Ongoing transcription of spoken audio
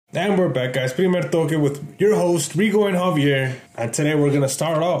And we're back, guys. Primer Toque with your host, Rigo and Javier. And today we're going to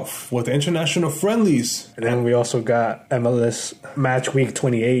start off with the international friendlies. And then we also got MLS Match Week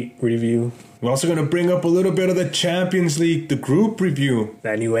 28 review. We're also going to bring up a little bit of the Champions League, the group review.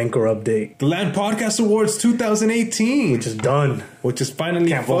 That new anchor update. The Land Podcast Awards 2018. Which is done. Which is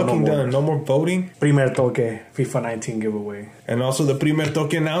finally fucking done. No more voting. Primer Toque FIFA 19 giveaway. And also the Primer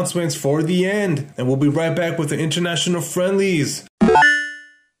Toque announcements for the end. And we'll be right back with the international friendlies.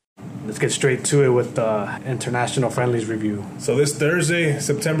 Let's get straight to it with the international friendlies review. So this Thursday,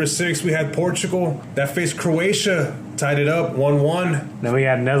 September 6th, we had Portugal that faced Croatia, tied it up 1-1. Then we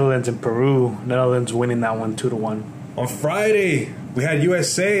had Netherlands and Peru. Netherlands winning that one 2-1. On Friday, we had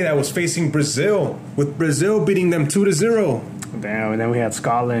USA that was facing Brazil, with Brazil beating them 2-0. Damn, and then we had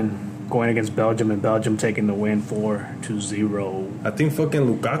Scotland going against Belgium, and Belgium taking the win 4-0. I think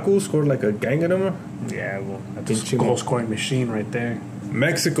fucking Lukaku scored like a gang of them. Yeah, well, that's a goal-scoring machine right there.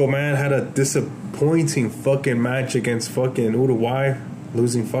 Mexico, man, had a disappointing fucking match against fucking Uruguay,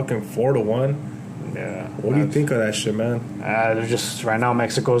 losing fucking 4-1. Yeah. What do you think of that shit, man? They're just right now.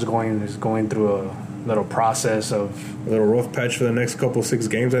 Mexico is going through a little process of a little rough patch for the next couple 6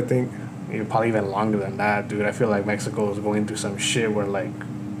 games, I think. Probably even longer than that, dude. I feel like Mexico is going through some shit where like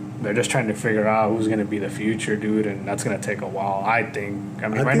they're just trying to figure out who's going to be the future, dude, and that's going to take a while, I think. I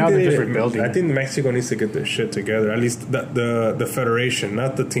mean, right now they're just rebuilding. I think Mexico needs to get their shit together. At least the federation,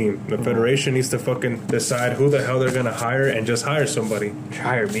 not the team. The federation needs to fucking decide who the hell they're going to hire and just hire somebody.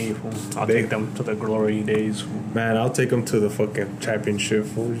 Hire me, fool. I'll take them to the glory days, fool. Man, I'll take them to the fucking championship,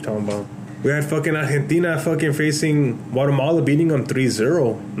 fool. What are you talking about? We had fucking Argentina fucking facing Guatemala, beating them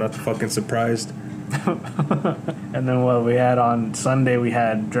 3-0. Not fucking surprised. And then what we had on Sunday, we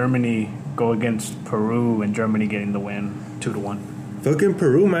had Germany go against Peru, and Germany getting the win 2-1. Fucking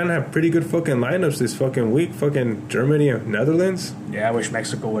Peru, man, have pretty good fucking lineups this fucking week. Fucking Germany and Netherlands. Yeah, I wish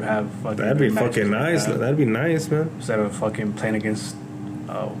Mexico would have fucking. That'd be fucking nice. That'd be nice, man. Instead of fucking playing against,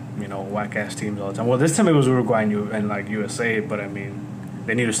 whack ass teams all the time. Well, this time it was Uruguay and like USA, but I mean,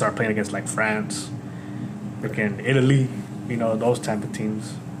 they need to start playing against like France, freaking Italy, those type of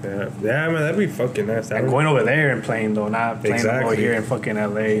teams. Yeah, man, that'd be fucking nice. And going over there and playing, though, not playing over here in fucking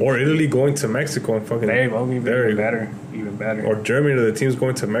LA. Or Italy going to Mexico and fucking. There you go, even better. Or Germany, the team's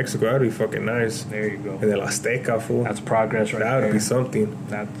going to Mexico. That'd be fucking nice. There you go. And then Azteca, fool. That's progress right there. That would be something.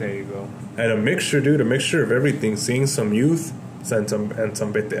 There you go. And a mixture, dude, a mixture of everything. Seeing some youth and some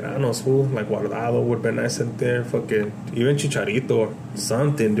veteranos, fool. Like Guardado would be nice in there. Fucking even Chicharito or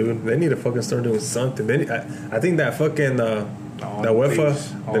something, dude. They need to fucking start doing something. I think that fucking. The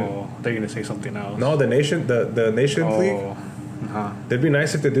UEFA. They're gonna say something else. No, the Nations League. Uh-huh. It'd be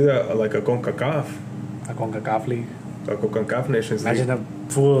nice if they do that like a CONCACAF. A CONCACAF league. A CONCACAF Nations League. Imagine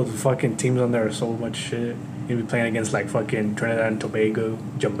the full fucking teams on there are so much shit. You'd be playing against like fucking Trinidad and Tobago,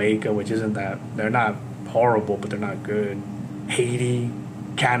 Jamaica, which isn't that. They're not horrible, but they're not good. Haiti,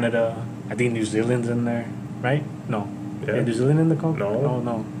 Canada. I think New Zealand's in there, right? No. Yeah. New Zealand in the CONCACAF?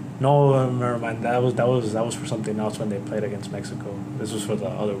 No. No, never mind. That was for something else when they played against Mexico. This was for the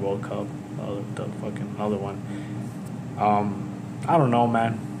other World Cup, the fucking other one. I don't know,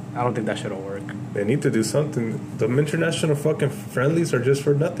 man. I don't think that shit'll work. They need to do something. The international fucking friendlies are just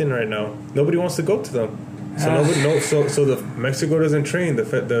for nothing right now. Nobody wants to go to them. So so the Mexico doesn't train.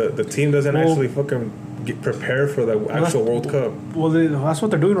 The team doesn't actually fucking prepare for the actual World Cup. Well, that's what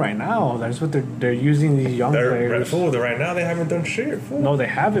they're doing right now. That's what they're using these young players. Right now they haven't done shit. Fool. No, they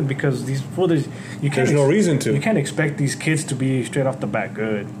haven't, because there's no reason to. You can't expect these kids to be straight off the bat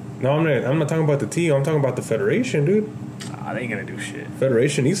good. No, I'm not talking about the team. I'm talking about the federation, dude. They ain't gonna do shit.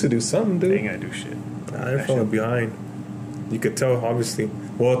 Federation needs to do something, dude. They ain't gonna do shit. They're falling behind. You could tell, obviously.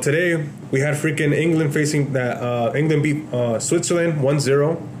 Well, today we had freaking England facing that. England beat Switzerland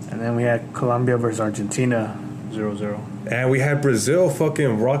 1-0. And then we had Colombia versus Argentina 0-0. And we had Brazil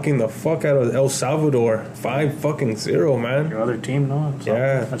fucking rocking the fuck out of El Salvador 5-0, man. Your other team, no?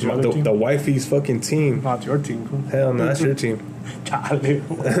 That's your other team? The wifey's fucking team. Not your team. Hell no, that's your team.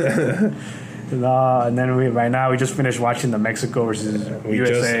 And then right now we just finished watching the Mexico versus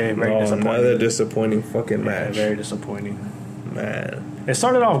USA. Very disappointing. Another disappointing fucking match. Very disappointing. Man. It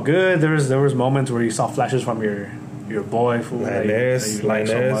started off good. There was moments where you saw flashes from your boy, fool, that you like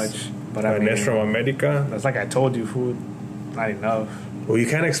so much. But from America. That's like I told you, fool. Not enough. Well, you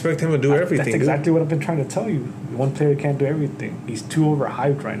can't expect him to do everything. That's exactly what I've been trying to tell you. One player can't do everything. He's too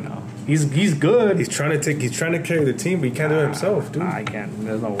overhyped right now. He's good. He's trying to carry the team, but he can't do it himself, dude. I can't.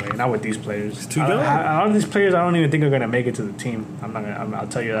 There's no way. Not with these players. He's too young. A lot of these players, I don't even think are gonna make it to the team. I'll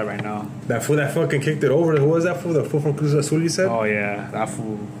tell you that right now. That fool that fucking kicked it over. Who was that fool? The fool from Cruz Azul, you said? Oh yeah, that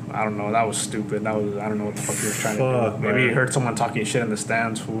fool. I don't know. That was stupid. I don't know what the fuck he was trying to do. Maybe man. he heard someone talking shit in the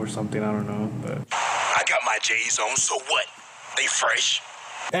stands, fool, or something. I don't know. But I got my J's on, so what? They fresh.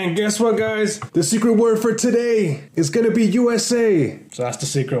 And guess what, guys? The secret word for today is gonna be USA. so that's the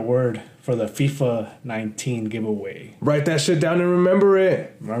secret word for the FIFA 19 giveaway. Write that shit down and remember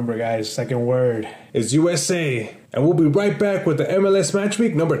it. Remember, guys, second word. It's USA. And we'll be right back with the MLS Match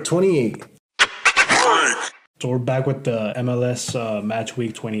Week number 28. So we're back with the MLS match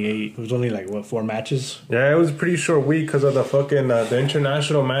week 28. It was only like, what, 4 matches? Yeah, it was a pretty short week because of the fucking the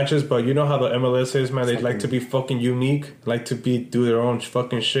international matches. But you know how the MLS is, man. They like to be fucking unique, like to do their own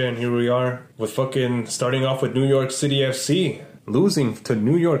fucking shit. And here we are with fucking starting off with New York City FC losing to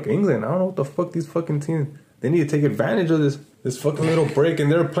New York, England. I don't know what the fuck these fucking teams. They need to take advantage of this fucking little break.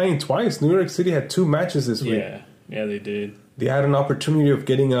 And they're playing twice. New York City had 2 matches this week. Yeah, they did. They had an opportunity of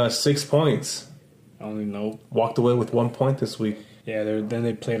getting 6 points. I only know. Walked away with 1 point this week. Yeah, then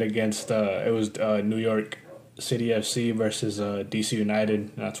they played against it was New York City FC versus DC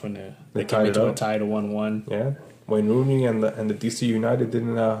United. That's when they came into a tie to 1-1. Yeah, Wayne Rooney and the DC United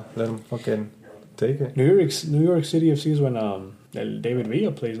didn't let them fucking take it. New York City FC is when David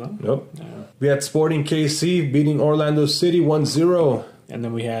Villa plays, no? Nope. Yeah. We had Sporting KC beating Orlando City 1-0. And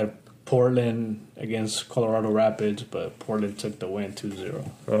then we had Portland against Colorado Rapids, but Portland took the win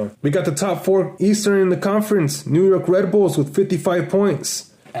 2-0. We got the top 4 Eastern in the conference. New York Red Bulls with 55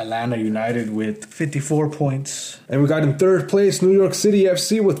 points. Atlanta United with 54 points. And we got in 3rd place New York City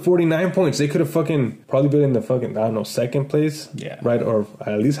FC with 49 points. They could have fucking probably been in the fucking, I don't know, 2nd place. Yeah. Right? Or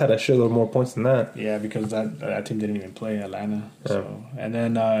at least had a shitload more points than that. Yeah, because that team didn't even play Atlanta. So. And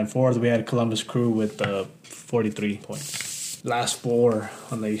then in 4th we had Columbus Crew with 43 points. Last 4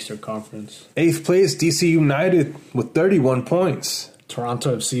 on the Eastern Conference. 8th place DC United with 31 points.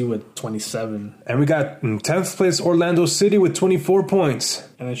 Toronto FC with 27. And we got in 10th place Orlando City with 24 points.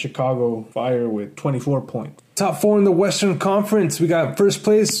 And then Chicago Fire with 24 points. Top 4 in the Western Conference. We got 1st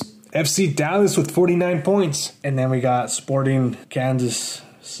place FC Dallas with 49 points. And then we got Sporting Kansas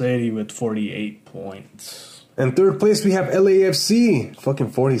City with 48 points. In 3rd place, we have LAFC.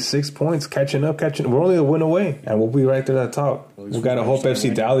 Fucking 46 points. Catching up. We're only a win away. And we'll be right there at the top. We got to hope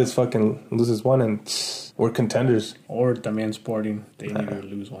FC Dallas fucking loses one and we're contenders. Or también Sporting. They need to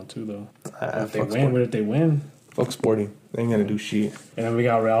lose one too, though. If they win, Sporting. what if they win? Fuck Sporting. They ain't going to do shit. And then we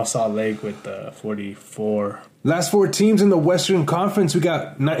got Real Salt Lake with 44. Last 4 teams in the Western Conference. We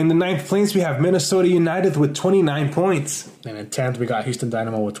got in the 9th place, we have Minnesota United with 29 points. And in 10th, we got Houston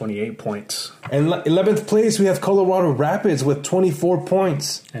Dynamo with 28 points. And 11th place, we have Colorado Rapids with 24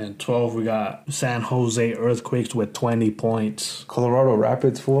 points. And in 12th, we got San Jose Earthquakes with 20 points. Colorado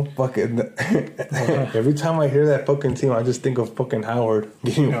Rapids, fool. Fucking. Every time I hear that fucking team, I just think of fucking Howard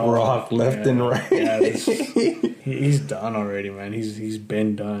getting rocked left and right. Yeah, he's done already, man. He's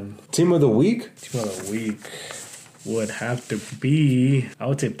been done. Team of the week? Team of the week would have to be, I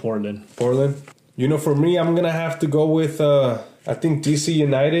would say Portland. Portland. You know, for me, I'm gonna have to go with I think DC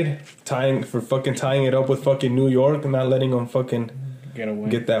United tying it up with fucking New York and not letting them fucking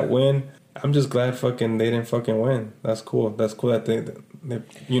get that win. I'm just glad fucking they didn't fucking win. That's cool. That's cool that they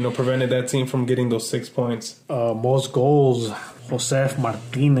prevented that team from getting those 6 points. Most goals, Josef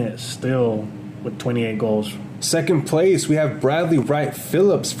Martinez still with 28 goals. 2nd place, we have Bradley Wright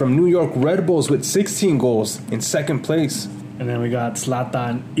Phillips from New York Red Bulls with 16 goals in 2nd place. And then we got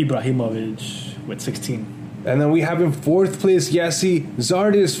Zlatan Ibrahimovic with 16. And then we have in 4th place Yassi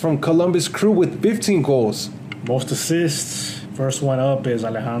Zardes from Columbus Crew with 15 goals. Most assists, first one up is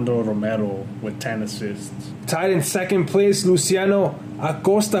Alejandro Romero with 10 assists. Tied in 2nd place, Luciano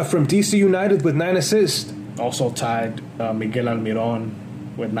Acosta from DC United with 9 assists. Also tied Miguel Almiron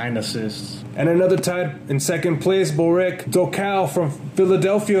with 9 assists. And another tied in 2nd place, Borek Dokal from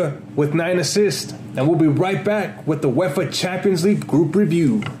Philadelphia with 9 assists. And we'll be right back with the UEFA Champions League group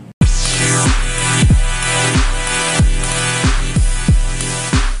review.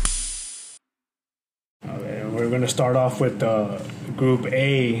 We're going to start off with Group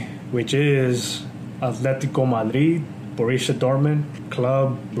A, which is Atletico Madrid, Borussia Dortmund,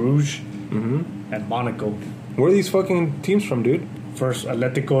 Club Brugge, and Monaco. Where are these fucking teams from, dude? First,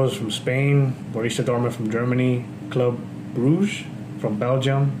 Atletico is from Spain, Borussia Dortmund from Germany, Club Brugge from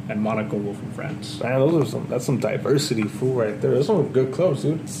Belgium, and Monaco from France. Man, that's some diversity, fool, right there. Those are some good clubs,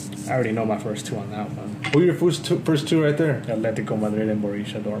 dude. I already know my first 2 on that one. Who are your first two right there? Atletico Madrid and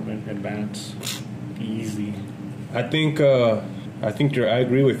Borussia Dortmund advance. Easy. I think I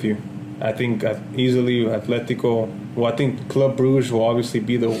agree with you. I think easily Atletico. Well, I think Club Brugge will obviously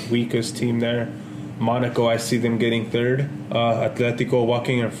be the weakest team there. Monaco, I see them getting third. Atletico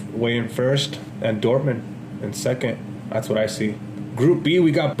walking away in first, and Dortmund in second. That's what I see. Group B,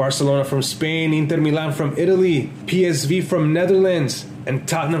 we got Barcelona from Spain, Inter Milan from Italy, PSV from Netherlands, and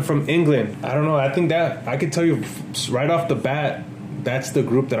Tottenham from England. I don't know. I think that I can tell you right off the bat, that's the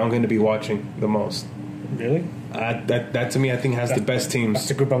group that I'm going to be watching the most. Really? That to me, I think has the best teams. That's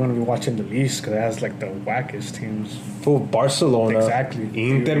the group I'm going to be watching the least because it has like the wackest teams. For Barcelona, Exactly.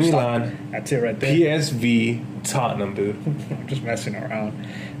 Inter Dude, Milan, that's it right there. PSV, Tottenham, dude. I'm just messing around.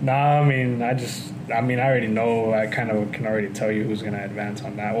 Nah, I mean, I already know. I kind of can already tell you who's going to advance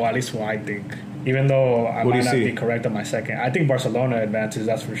on that. Well, at least what I think. Even though I might not be correct on my second. I think Barcelona advances,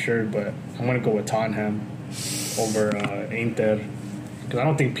 that's for sure. But I'm going to go with Tottenham over Inter. Because I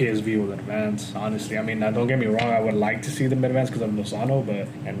don't think PSV will advance, honestly. I mean, don't get me wrong. I would like to see them advance because of Lozano.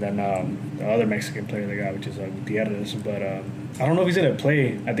 And then the other Mexican player they got, which is Gutierrez. But I don't know if he's going to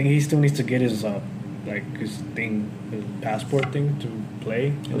play. I think he still needs to get his passport thing to play.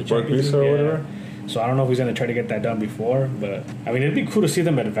 His work visa or whatever. So I don't know if he's going to try to get that done before. But, I mean, it'd be cool to see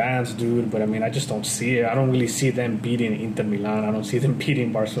them advance, dude. But, I mean, I just don't see it. I don't really see them beating Inter Milan. I don't see them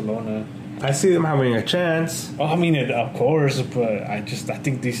beating Barcelona. I see them having a chance. Oh, I mean, of course. But I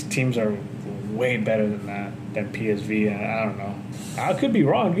think these teams are way better than that, than PSV. And I don't know. I could be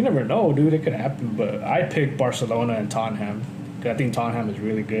wrong. You never know, dude. It could happen. But I picked Barcelona and Tottenham. I think Tottenham is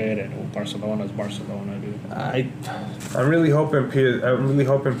really good, and Barcelona is Barcelona, dude. I'm really hoping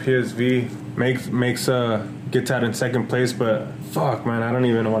PSV gets out in second place, but fuck, man, I don't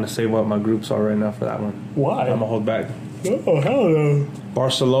even want to say what my groups are right now for that one. Why? I'm gonna hold back. Oh, hell no.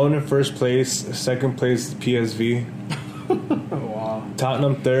 Barcelona first place, second place PSV. Wow.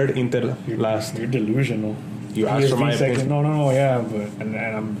 Tottenham third, Inter last. You're delusional. You asked for my opinion. No, yeah, but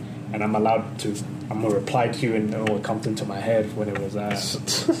and I'm allowed to. I'm gonna reply to you and know what comes into my head when it was that.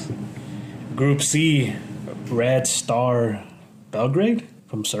 Group C, Red Star Belgrade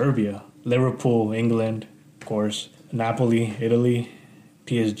from Serbia, Liverpool, England, of course, Napoli, Italy,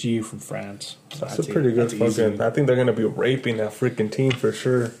 PSG from France. So that's a pretty good fucking. I think they're gonna be raping that freaking team for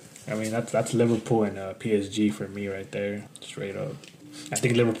sure. I mean, that's Liverpool and PSG for me right there, straight up. I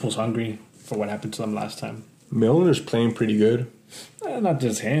think Liverpool's hungry for what happened to them last time. Milner's playing pretty good. Not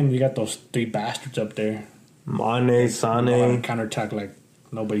just him. You got those three bastards up there. Mane, Sane. Counterattack like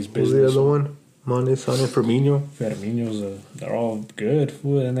nobody's business. Who's the other one? Mane, Sane, Firmino's they're all good.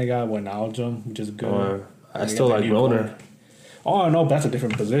 And they got Wijnaldum, which is good. I still like Milner. Oh, no, that's a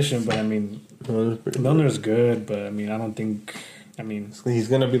different position. But, I mean, Milner's good. But, I mean, I don't think... I mean... He's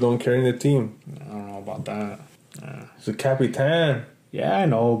going to be the one carrying the team. I don't know about that. He's a Capitan. Yeah, I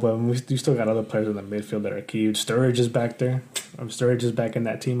know, but we still got other players in the midfield that are key. Sturridge is back there. Sturridge is back in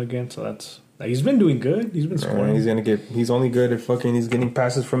that team again, so that's... He's been doing good. He's been scoring. He's only good if he's getting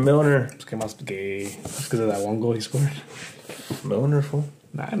passes from Milner. Just came out gay. Just because of that one goal he scored. Milner, fool.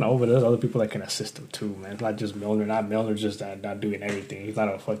 I know, but there's other people that can assist him too, man. It's not just Milner. Not Milner just not doing everything. He's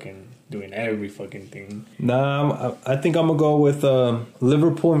not doing every fucking thing. Nah, I think I'm going to go with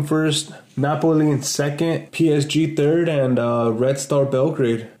Liverpool in first, Napoli in second, PSG third, and Red Star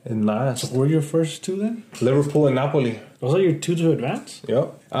Belgrade in last. So who are your first two then? Liverpool and Napoli. Those are your two to advance?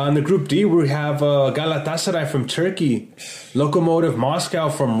 Yep. In the Group D, we have Galatasaray from Turkey, Lokomotiv Moscow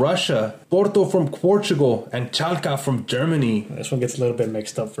from Russia, Porto from Portugal, and Schalke from Germany. This one gets a little bit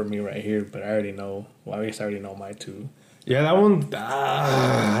mixed up for me right here, but I already know. Well, I guess I already know my two. Yeah, that one,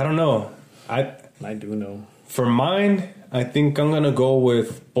 I don't know. I do know. For mine, I think I'm going to go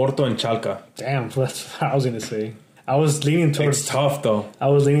with Porto and Schalke. Damn, that's what I was going to say. I was leaning towards... It's tough, though. I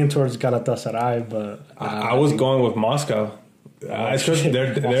was leaning towards Galatasaray, but... I was going with Moscow. It's just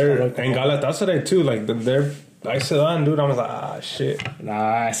they're and Galatasaray, too. Like, they're... I said that, dude. I was like, shit.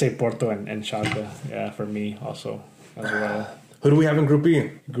 Nah, I say Porto and Schalke. Yeah, for me also as well. Who do we have in Group B?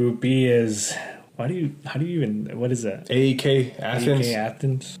 Group B is... How do you even... What is that? AEK Athens. AEK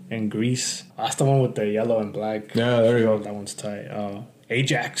Athens in Greece. That's the one with the yellow and black. Yeah, there you go. That one's tight.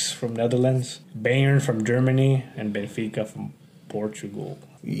 Ajax from Netherlands, Bayern from Germany, and Benfica from Portugal.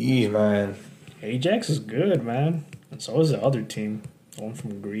 Yeah, man. Ajax is good, man. And so is the other team, the one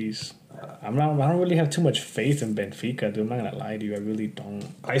from Greece. I don't really have too much faith in Benfica, dude. I'm not gonna lie to you. I really don't.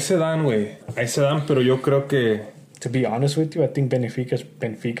 Ahí se dan, pero yo creo que... To be honest with you, I think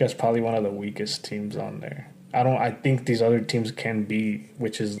Benfica is probably one of the weakest teams on there. I think these other teams can beat,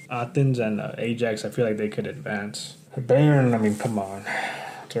 which is Athens and Ajax. I feel like they could advance. Bayern, I mean, come on.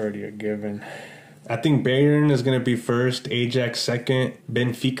 It's already a given. I think Bayern is going to be first, Ajax second,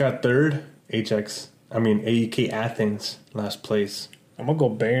 Benfica third, Ajax I mean, AEK Athens, last place. I'm gonna go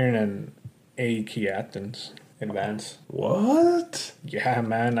Bayern and AEK Athens advance. What? Yeah,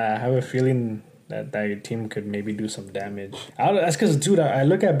 man. I have a feeling that your team could maybe do some damage. That's because, dude, I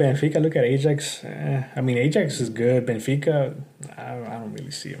look at Benfica, I look at Ajax. I mean, Ajax is good. Benfica, I don't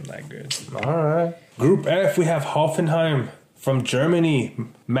really see them that good. All right. Group F, we have Hoffenheim from Germany,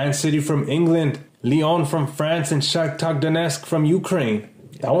 Man City from England, Lyon from France, and Shakhtar Donetsk from Ukraine.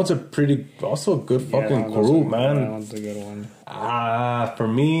 That one's also a good fucking group, man. That one's a good one. For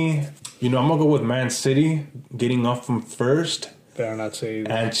me, I'm going to go with Man City getting off from first. Better not say.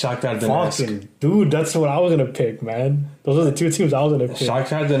 And Shakhtar Donetsk. Fucking, dude, that's what I was going to pick, man. Those are the two teams I was going to pick.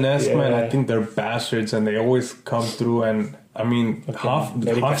 Shakhtar Donetsk, man, I think they're bastards and they always come through. And, I mean,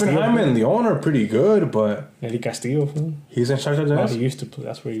 Hoffenheim and Lyon are pretty good, but... Eddie Castillo, fool. He's in Shakhtar Donetsk? He used to play.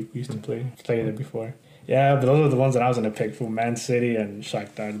 That's where he used to play. Played there before. Yeah, but those are the ones that I was going to pick for Man City and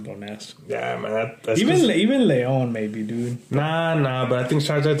Shakhtar Donetsk. Yeah, man. That's even Leon, maybe, dude. Nah, but I think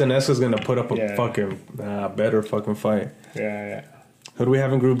Shakhtar Donetsk is going to put up a fucking better fucking fight. Yeah. Who do we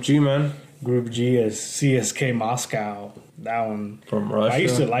have in Group G, man? Group G is CSK Moscow. That one. From Russia. I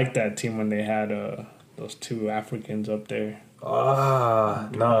used to like that team when they had those two Africans up there.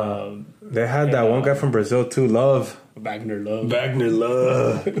 They had that one guy from Brazil too, Love. Wagner Love.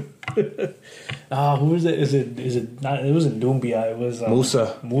 Who was it? Is it not? It wasn't Doumbia. It was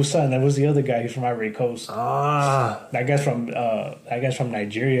Musa, and that was the other guy. He's from Ivory Coast. That guy's from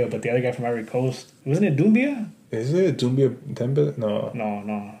Nigeria, but the other guy from Ivory Coast, wasn't it Doumbia? Is it Doumbia Dembe? No.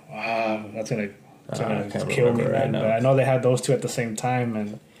 That's gonna kill me right now. But I know they had those two at the same time,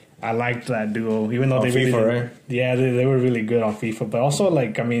 and I liked that duo, even though they FIFA, really, right? Yeah, they were really good on FIFA. But also,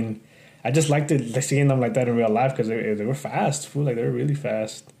 I just liked seeing them like that in real life because they were fast. They were really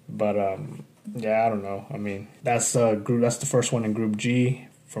fast. But I don't know. I mean, that's the first one in Group G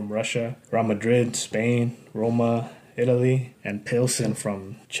from Russia. Real Madrid, Spain, Roma, Italy, and Pilsen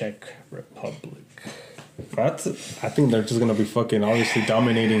from Czech Republic. I think they're just gonna be fucking obviously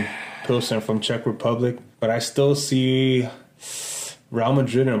dominating Pilsen from Czech Republic. But I still see Real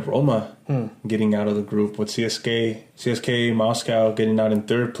Madrid and Roma getting out of the group with CSK Moscow getting out in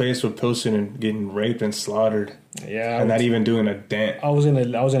third place with Pilsen and getting raped and slaughtered. Yeah, and not even doing a dent. I was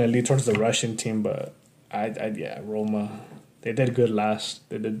gonna lead towards the Russian team, but Roma, they did good last.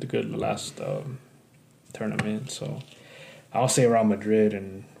 They did good last tournament, so I'll say Real Madrid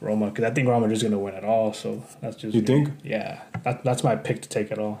and Roma because I think Real Madrid's gonna win it all. So that's just you think? Yeah, that's my pick to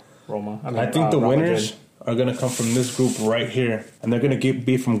take it all. Roma. I think the winners are going to come from this group right here. And they're going to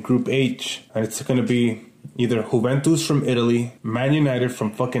be from Group H. And it's going to be either Juventus from Italy, Man United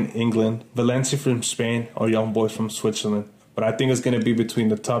from fucking England, Valencia from Spain, or Young Boys from Switzerland. But I think it's going to be between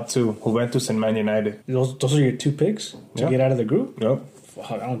the top two, Juventus and Man United. Those are your two picks to get out of the group? Yep.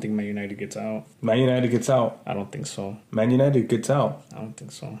 Fuck, I don't think Man United gets out. Man United gets out. I don't think so. Man United gets out. I don't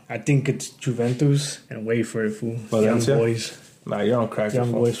think so. I think it's Juventus and wait for it, fool. Valencia? Young Boys. Nah, you're on crack.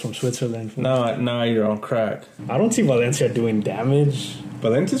 Young Boys from Switzerland. Fool. Nah, you're on crack. I don't see Valencia doing damage.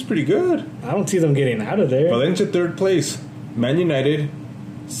 Valencia's pretty good. I don't see them getting out of there. Valencia third place. Man United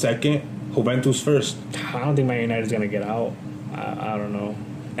second. Juventus first. I don't think Man United's going to get out. I don't know.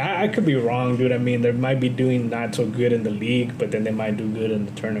 I could be wrong, dude. I mean, they might be doing not so good in the league, but then they might do good in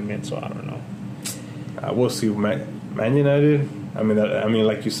the tournament, so I don't know. We'll see. Man United, I mean,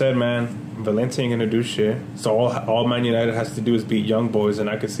 like you said, man, Valencia ain't gonna do shit. So all Man United has to do is beat Young Boys, and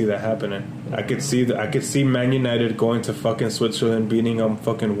I could see that happening. I could see Man United going to fucking Switzerland, beating them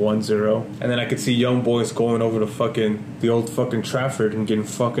fucking 1-0, and then I could see Young Boys going over to the old fucking Trafford and getting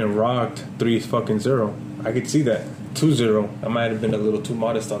fucking rocked 3-0. I could see that 2-0. I might have been a little too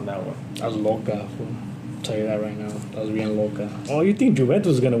modest on that one. That was loca. I'll tell you that right now. That was being loca. Oh, you think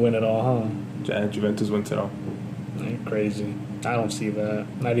Juventus is gonna win it all, huh? Yeah, Juventus wins it all. You're crazy. I don't see that.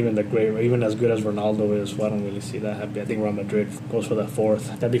 Not even even as good as Ronaldo is. So I don't really see that happen. I think Real Madrid goes for the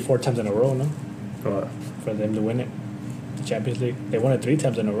fourth. That'd be 4 times in a row, no? What? For them to win it, the Champions League. They won it 3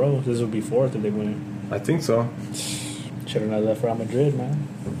 times in a row. This would be 4th if they win it. I think so. Should have not left Real Madrid, man.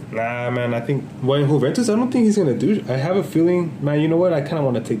 Nah, man. I think Juventus, I don't think he's gonna do. I have a feeling, man. You know what? I kind of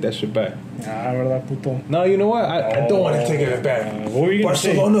want to take that shit back. Verdad, puto. No, you know what? I don't want to take it back. What were you gonna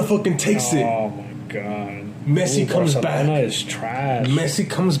say? Barcelona fucking takes it. Oh my god. Messi comes back. Barcelona is trash. Messi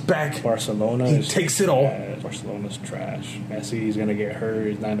comes back. Barcelona he takes it all. Barcelona's trash. Messi's gonna get hurt.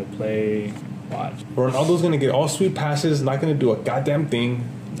 He's not gonna play. Watch. Ronaldo's gonna get all sweet passes. Not gonna do a goddamn thing.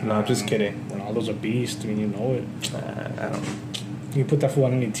 No, I'm just kidding. Ronaldo's a beast. I mean, you know it. I don't. You can put that fool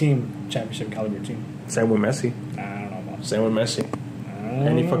on any team, championship caliber team. Same with Messi. I don't know about. Same with Messi.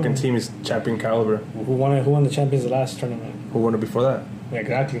 Any fucking team is champion caliber. Who won the Champions the last tournament? Who won it before that? Yeah,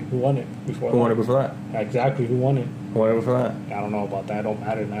 exactly. Who won it before? Who won it before that? Exactly. Who won it? Who won it before that? I don't know about that. It don't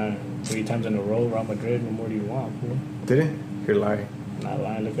matter now. 3 times in a row, Real Madrid. What more do you want? Fool? Did it? You're lying. Not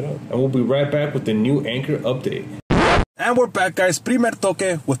lying. Look it up. And we'll be right back with the new Anchor update. And we're back, guys. Primer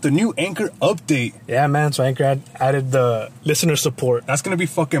Toque with the new Anchor update. Yeah, man. So Anchor added the listener support. That's going to be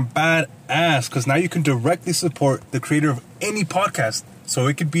fucking badass because now you can directly support the creator of any podcast. So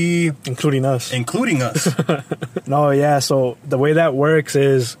it could be... Including us. No, yeah. So the way that works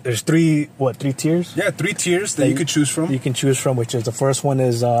is there's 3 tiers? Yeah, 3 tiers that you could choose from. You can choose from, which is the first one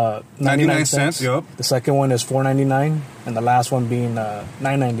is 99 cents. Yep. The second one is $4.99. And the last one being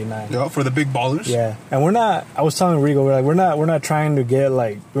 $9.99. Yep, for the big ballers. Yeah. And I was telling Rigo, we're not trying to get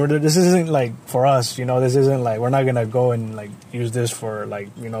like, this isn't like for us, you know, this isn't like, we're not going to go and like use this for like,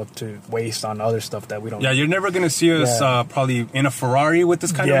 you know, to waste on other stuff that we don't. Yeah, you're never going to see us probably in a Ferrari with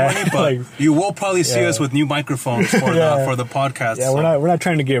this kind of money, but like, you will probably see us with new microphones for the podcast. Yeah, so. we're not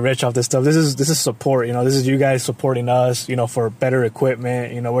trying to get rich off this stuff. This is support, you know, this is you guys supporting us, you know, for better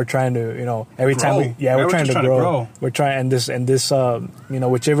equipment, you know, we're trying to, you know, every grow. time we're trying to grow. We're trying, and this, you know,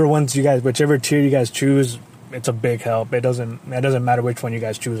 whichever tier you guys choose, it's a big help. It doesn't matter which one you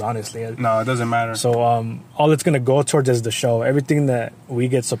guys choose, honestly. No, it doesn't matter. So all it's going to go towards is the show. Everything that we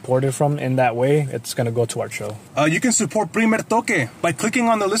get supported from in that way, it's going to go to our show. You can support Primer Toque by clicking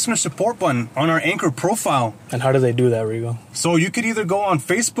on the listener support button on our Anchor profile. And how do they do that, Rigo? So you could either go on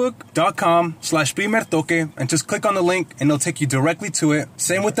facebook.com/Primer Toque and just click on the link and it'll take you directly to it.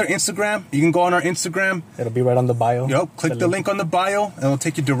 Same with their Instagram. You can go on our Instagram. It'll be right on the bio. Yep. Click the link on the bio and it'll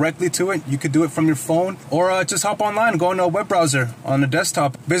take you directly to it. You could do it from your phone or just hop online, go into a web browser on the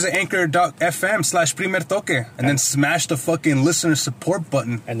desktop, visit anchor.fm/Primer Toque and then smash the fucking listener support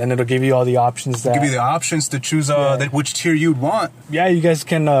button. And then it'll give you all the options give you the options to choose which tier you'd want. Yeah, you guys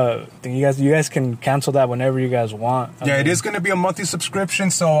can you guys can cancel that whenever you guys want. It is going to be a monthly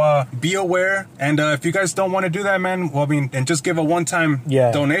subscription, so be aware. And if you guys don't want to do that, man, well, I mean, and just give a one-time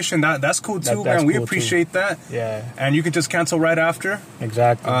donation, that's cool too, man. We appreciate that. Yeah. And you can just cancel right after.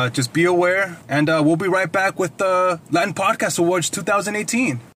 Exactly. Just be aware, and we'll be right back with the Latin Podcast Awards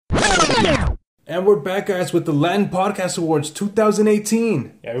 2018. And we're back, guys, with the Latin Podcast Awards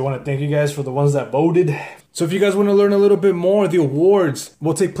 2018. Yeah, we want to thank you guys for the ones that voted. So if you guys want to learn a little bit more, the awards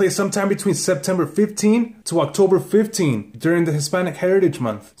will take place sometime between September 15 to October 15 during the Hispanic Heritage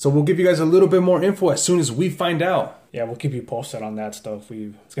Month. So we'll give you guys a little bit more info as soon as we find out. Yeah, we'll keep you posted on that stuff.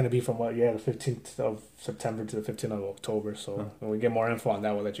 It's going to be from the 15th of September to the 15th of October. So when we get more info on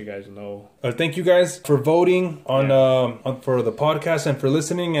that, we'll let you guys know. Thank you guys for voting on for the podcast and for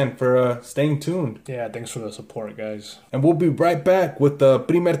listening and for staying tuned. Yeah, thanks for the support, guys. And we'll be right back with the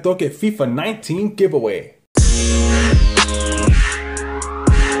Primer Toque FIFA 19 giveaway.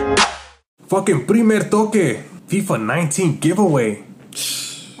 Fucking Primer Toque FIFA 19 giveaway.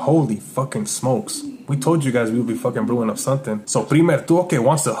 Holy fucking smokes. We told you guys we would be fucking brewing up something. So Primer Toque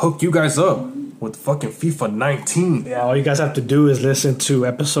wants to hook you guys up with fucking FIFA 19. Yeah, all you guys have to do is listen to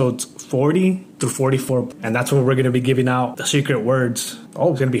episodes 40 through 44. And that's when we're going to be giving out the secret words.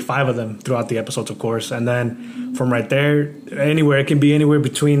 Oh, it's going to be 5 of them throughout the episodes, of course. And then from right there, anywhere, it can be anywhere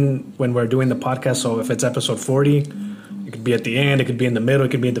between when we're doing the podcast. So if it's episode 40, it could be at the end, it could be in the middle,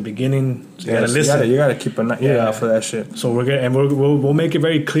 it could be at the beginning. So you gotta listen. You gotta keep an eye out for that shit. So we'll make it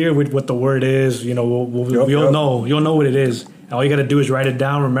very clear with what the word is. You know, you'll know what it is. All you gotta do is write it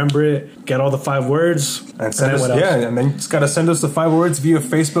down, remember it, get all the 5 words, and send us. And then you just gotta send us the 5 words via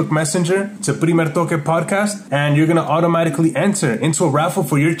Facebook Messenger to Primer Toque Podcast, and you're gonna automatically enter into a raffle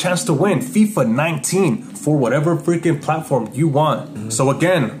for your chance to win FIFA 19 for whatever freaking platform you want. Mm-hmm. So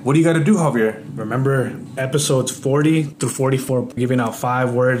again, what do you gotta do, Javier? Remember episodes 40 through 44, giving out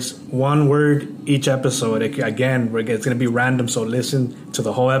 5 words, 1 word each episode. It's gonna be random, so listen to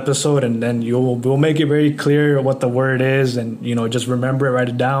the whole episode, and then we'll make it very clear what the word is, and just remember it, write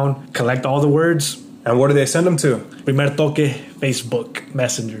it down, collect all the words. And where do they send them to? Primer Toque Facebook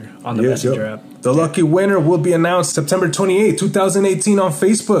Messenger on the Messenger app. The lucky winner will be announced September 28, 2018 on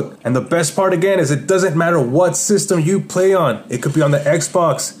Facebook. And the best part again is it doesn't matter what system you play on. It could be on the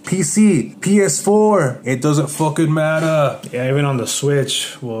Xbox, PC, PS4. It doesn't fucking matter. Yeah, even on the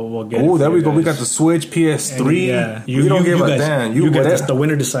Switch, we'll get it. Oh, there we go. We got the Switch, PS3. And, you don't give a damn. The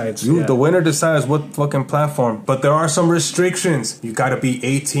winner decides. The winner decides what fucking platform. But there are some restrictions. You gotta be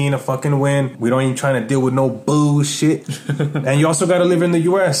 18 to fucking win. We don't even trying to deal with no bullshit. And you also gotta live in the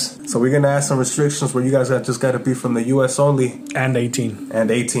US. So we're gonna add some restrictions where you guys just gotta be from the US only. And 18.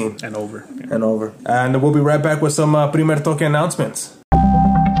 And 18. And over. Yeah. And over. And we'll be right back with some Primer Toque announcements.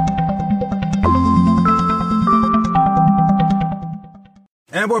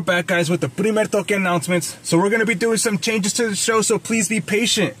 And we're back, guys, with the Primer Toque announcements. So we're going to be doing some changes to the show, so please be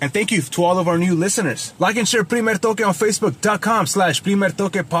patient. And thank you to all of our new listeners. Like and share Primer Toque on Facebook.com/Primer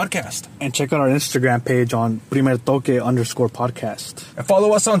Toque Podcast. And check out our Instagram page on Primer Toque _podcast. And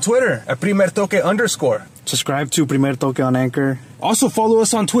follow us on Twitter at Primer Toque _. Subscribe to Primer Toque on Anchor. Also follow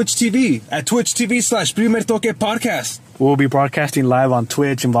us on Twitch TV at twitch.tv/Primer Toque Podcast. We'll be broadcasting live on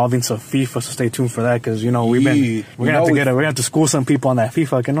Twitch involving some FIFA, so stay tuned for that, because, we're gonna have to school some people on that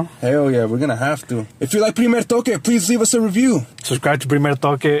FIFA, you know? Hell yeah, we're gonna have to. If you like Primer Toque, please leave us a review. Subscribe to Primer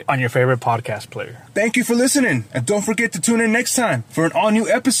Toque on your favorite podcast player. Thank you for listening, and don't forget to tune in next time for an all-new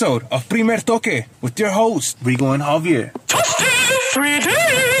episode of Primer Toque with your host, Rigo and Javier.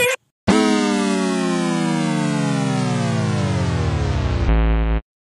 3D.